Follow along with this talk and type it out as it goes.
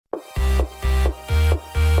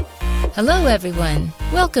Hello, everyone.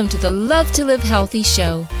 Welcome to the Love to Live Healthy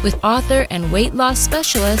show with author and weight loss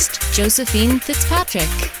specialist Josephine Fitzpatrick.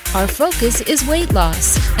 Our focus is weight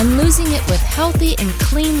loss and losing it with healthy and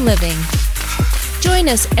clean living. Join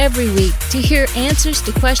us every week to hear answers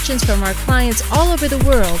to questions from our clients all over the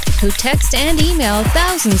world who text and email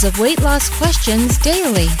thousands of weight loss questions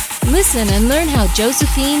daily. Listen and learn how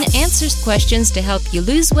Josephine answers questions to help you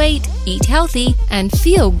lose weight, eat healthy, and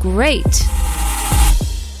feel great.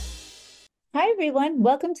 Hi, everyone.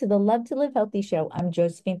 Welcome to the Love to Live Healthy show. I'm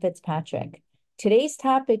Josephine Fitzpatrick. Today's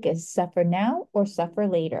topic is suffer now or suffer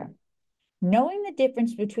later. Knowing the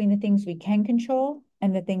difference between the things we can control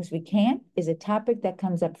and the things we can't is a topic that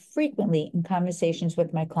comes up frequently in conversations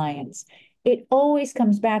with my clients. It always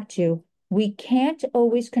comes back to we can't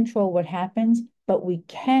always control what happens, but we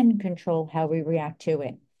can control how we react to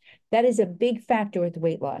it. That is a big factor with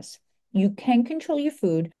weight loss. You can control your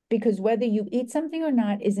food because whether you eat something or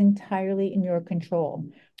not is entirely in your control.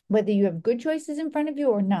 Whether you have good choices in front of you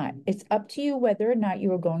or not, it's up to you whether or not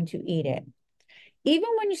you are going to eat it. Even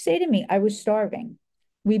when you say to me, I was starving,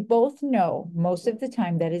 we both know most of the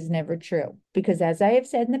time that is never true. Because as I have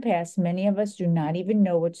said in the past, many of us do not even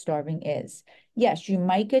know what starving is. Yes, you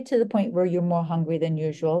might get to the point where you're more hungry than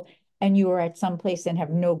usual and you are at some place and have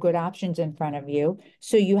no good options in front of you.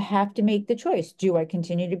 So you have to make the choice. Do I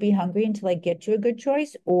continue to be hungry until I get to a good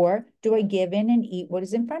choice? Or do I give in and eat what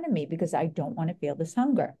is in front of me because I don't want to feel this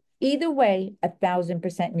hunger? Either way,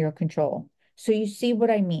 1,000% in your control. So you see what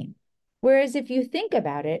I mean. Whereas if you think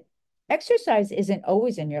about it, exercise isn't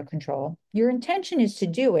always in your control. Your intention is to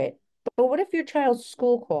do it. But what if your child's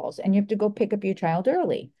school calls and you have to go pick up your child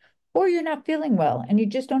early? Or you're not feeling well and you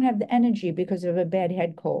just don't have the energy because of a bad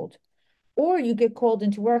head cold? Or you get called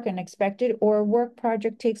into work unexpected, or a work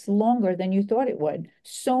project takes longer than you thought it would.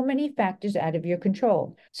 So many factors out of your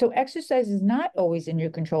control. So exercise is not always in your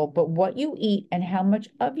control, but what you eat and how much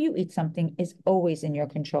of you eat something is always in your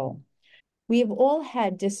control. We have all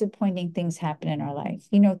had disappointing things happen in our life,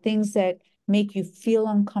 things that make you feel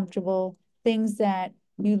uncomfortable, things that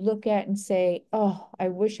you look at and say, oh, I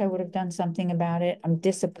wish I would have done something about it. I'm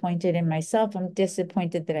disappointed in myself. I'm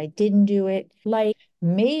disappointed that I didn't do it. Like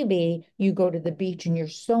maybe you go to the beach and you're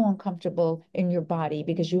so uncomfortable in your body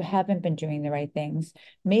because you haven't been doing the right things.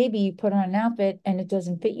 Maybe you put on an outfit and it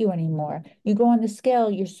doesn't fit you anymore. You go on the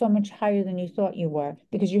scale, you're so much higher than you thought you were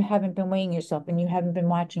because you haven't been weighing yourself and you haven't been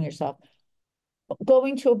watching yourself.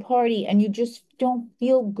 Going to a party and you just don't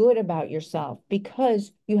feel good about yourself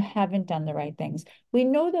because you haven't done the right things. We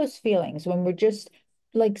know those feelings when we're just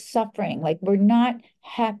like suffering, like we're not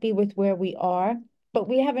happy with where we are, but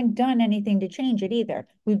we haven't done anything to change it either.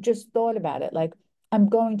 We've just thought about it like, I'm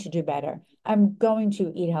going to do better. I'm going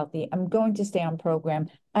to eat healthy. I'm going to stay on program.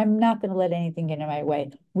 I'm not going to let anything get in my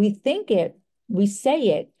way. We think it, we say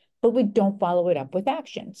it, but we don't follow it up with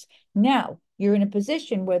actions. Now, you're in a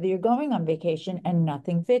position whether you're going on vacation and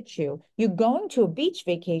nothing fits you. You're going to a beach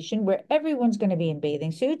vacation where everyone's going to be in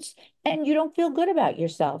bathing suits and you don't feel good about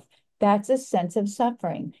yourself. That's a sense of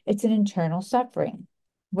suffering. It's an internal suffering.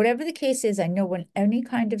 Whatever the case is, I know when any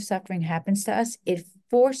kind of suffering happens to us, it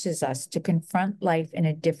forces us to confront life in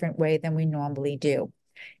a different way than we normally do.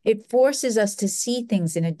 It forces us to see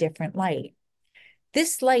things in a different light.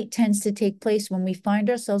 This light tends to take place when we find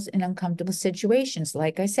ourselves in uncomfortable situations,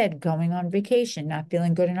 like I said, going on vacation, not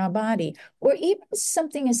feeling good in our body, or even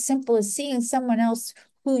something as simple as seeing someone else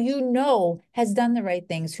who you know has done the right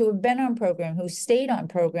things, who have been on program, who stayed on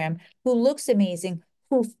program, who looks amazing,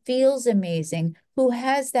 who feels amazing, who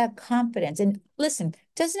has that confidence. And listen,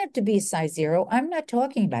 it doesn't have to be a size 0. I'm not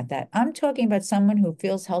talking about that. I'm talking about someone who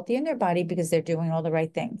feels healthy in their body because they're doing all the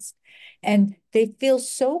right things. And they feel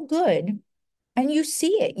so good. And you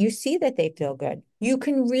see it. You see that they feel good. You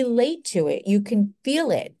can relate to it. You can feel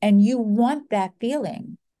it. And you want that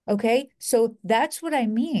feeling. Okay. So that's what I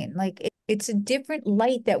mean. Like it's a different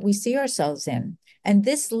light that we see ourselves in. And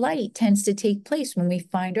this light tends to take place when we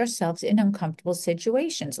find ourselves in uncomfortable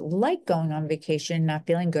situations, like going on vacation and not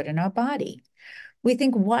feeling good in our body. We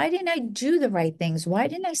think, why didn't I do the right things? Why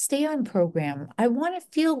didn't I stay on program? I want to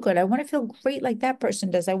feel good. I want to feel great like that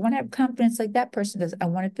person does. I want to have confidence like that person does. I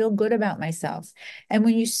want to feel good about myself. And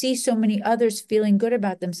when you see so many others feeling good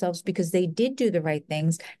about themselves because they did do the right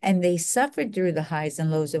things and they suffered through the highs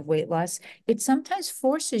and lows of weight loss, it sometimes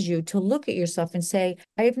forces you to look at yourself and say,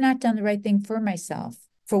 I have not done the right thing for myself,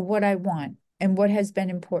 for what I want and what has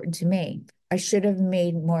been important to me. I should have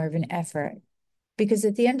made more of an effort. Because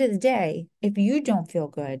at the end of the day, if you don't feel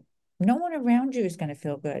good, no one around you is going to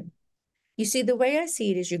feel good. You see, the way I see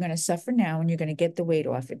it is you're going to suffer now and you're going to get the weight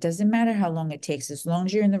off. It doesn't matter how long it takes, as long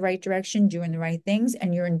as you're in the right direction, doing the right things,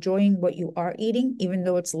 and you're enjoying what you are eating, even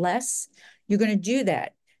though it's less, you're going to do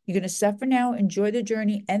that. You're going to suffer now, enjoy the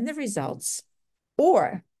journey and the results,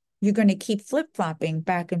 or you're going to keep flip-flopping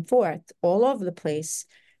back and forth all over the place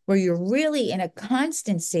where you're really in a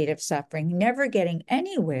constant state of suffering, never getting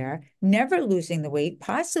anywhere, never losing the weight,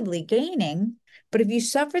 possibly gaining. But if you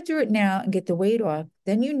suffer through it now and get the weight off,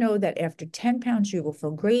 then you know that after 10 pounds, you will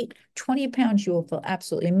feel great, 20 pounds, you will feel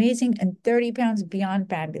absolutely amazing, and 30 pounds beyond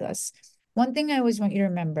fabulous. One thing I always want you to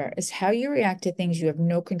remember is how you react to things you have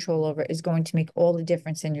no control over is going to make all the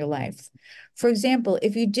difference in your life. For example,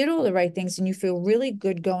 if you did all the right things and you feel really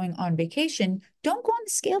good going on vacation, don't go on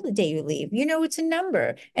the scale the day you leave. You know, it's a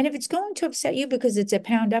number. And if it's going to upset you because it's a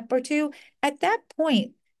pound up or two, at that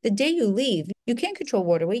point, the day you leave, you can't control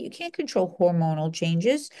water weight. You can't control hormonal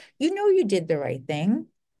changes. You know you did the right thing.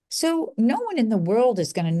 So no one in the world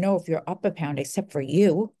is going to know if you're up a pound except for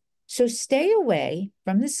you. So stay away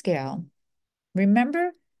from the scale.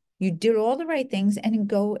 Remember, you did all the right things and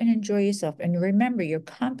go and enjoy yourself. And remember, your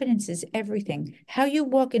confidence is everything. How you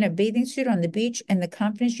walk in a bathing suit on the beach and the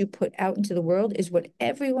confidence you put out into the world is what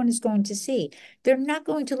everyone is going to see. They're not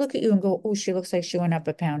going to look at you and go, oh, she looks like she went up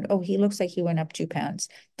a pound. Oh, he looks like he went up 2 pounds.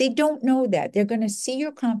 They don't know that. They're going to see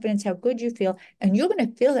your confidence, how good you feel, and you're going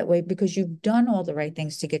to feel that way because you've done all the right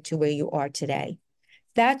things to get to where you are today.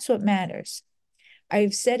 That's what matters.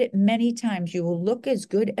 I've said it many times, you will look as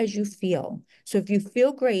good as you feel. So if you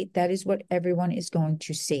feel great, that is what everyone is going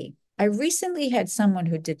to see. I recently had someone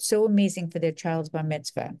who did so amazing for their child's bar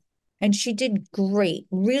mitzvah, and she did great,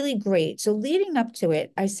 really great. So leading up to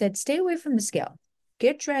it, I said, stay away from the scale.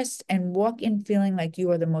 Get dressed and walk in feeling like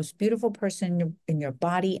you are the most beautiful person in your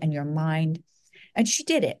body and your mind. And she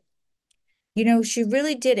did it. You know, she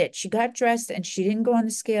really did it. She got dressed and she didn't go on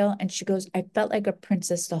the scale. And she goes, I felt like a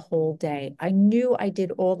princess the whole day. I knew I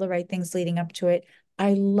did all the right things leading up to it.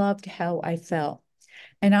 I loved how I felt.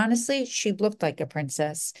 And honestly, she looked like a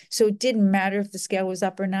princess. So it didn't matter if the scale was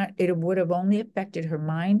up or not. It would have only affected her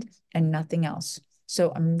mind and nothing else.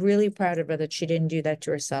 So I'm really proud of her that she didn't do that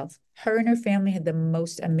to herself. Her and her family had the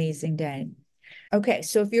most amazing day. Okay,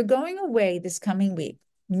 so if you're going away this coming week,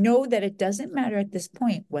 know that it doesn't matter at this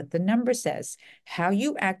point what the number says. How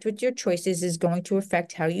you act with your choices is going to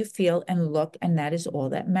affect how you feel and look, and that is all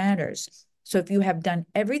that matters. So if you have done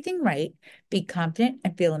everything right, be confident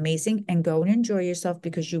and feel amazing and go and enjoy yourself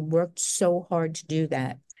because you worked so hard to do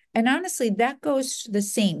that. And honestly, that goes the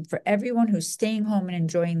same for everyone who's staying home and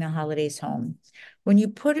enjoying the holidays home. When you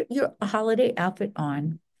put your holiday outfit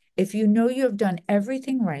on, if you know you have done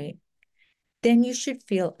everything right, then you should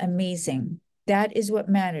feel amazing. That is what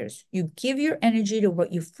matters. You give your energy to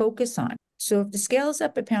what you focus on. So if the scale is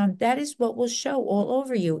up a pound, that is what will show all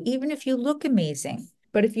over you, even if you look amazing.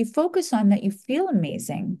 But if you focus on that you feel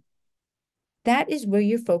amazing, that is where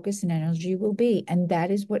your focus and energy will be. And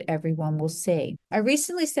that is what everyone will see. I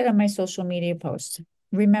recently said on my social media post,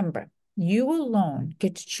 remember, you alone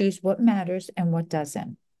get to choose what matters and what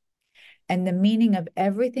doesn't. And the meaning of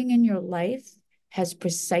everything in your life has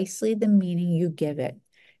precisely the meaning you give it.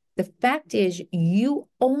 The fact is, you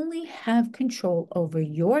only have control over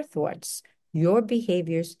your thoughts, your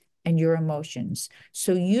behaviors, and your emotions.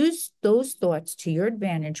 So use those thoughts to your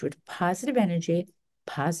advantage with positive energy,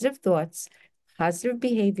 positive thoughts, positive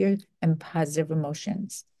behavior, and positive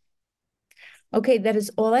emotions. Okay, that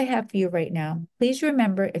is all I have for you right now. Please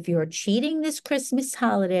remember, if you are cheating this Christmas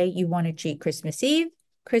holiday, you want to cheat Christmas Eve,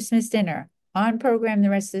 Christmas dinner, on program the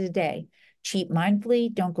rest of the day. Cheat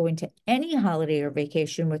mindfully. Don't go into any holiday or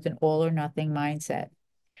vacation with an all or nothing mindset.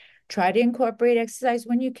 Try to incorporate exercise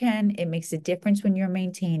when you can. It makes a difference when you're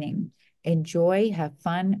maintaining. Enjoy, have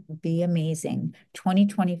fun, be amazing.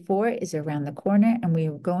 2024 is around the corner, and we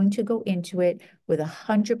are going to go into it with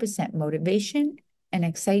 100% motivation and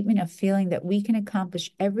excitement of feeling that we can accomplish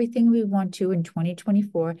everything we want to in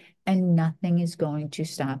 2024, and nothing is going to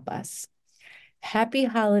stop us. Happy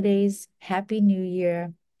holidays, Happy New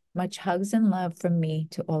Year. Much hugs and love from me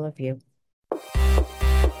to all of you.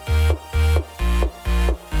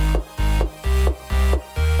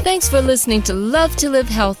 Thanks for listening to Love to Live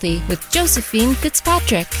Healthy with Josephine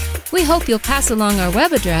Fitzpatrick. We hope you'll pass along our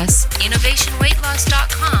web address,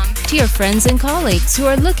 innovationweightloss.com, to your friends and colleagues who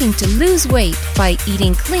are looking to lose weight by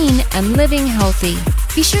eating clean and living healthy.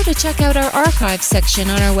 Be sure to check out our archives section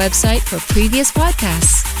on our website for previous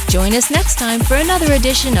podcasts. Join us next time for another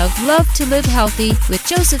edition of Love to Live Healthy with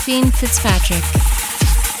Josephine Fitzpatrick.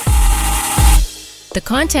 The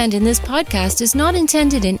content in this podcast is not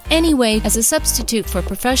intended in any way as a substitute for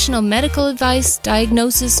professional medical advice,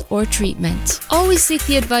 diagnosis, or treatment. Always seek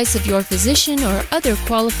the advice of your physician or other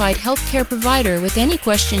qualified healthcare provider with any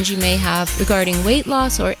questions you may have regarding weight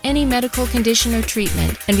loss or any medical condition or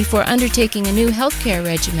treatment, and before undertaking a new healthcare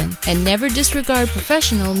regimen. And never disregard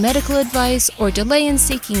professional medical advice or delay in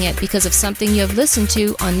seeking it because of something you have listened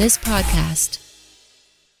to on this podcast.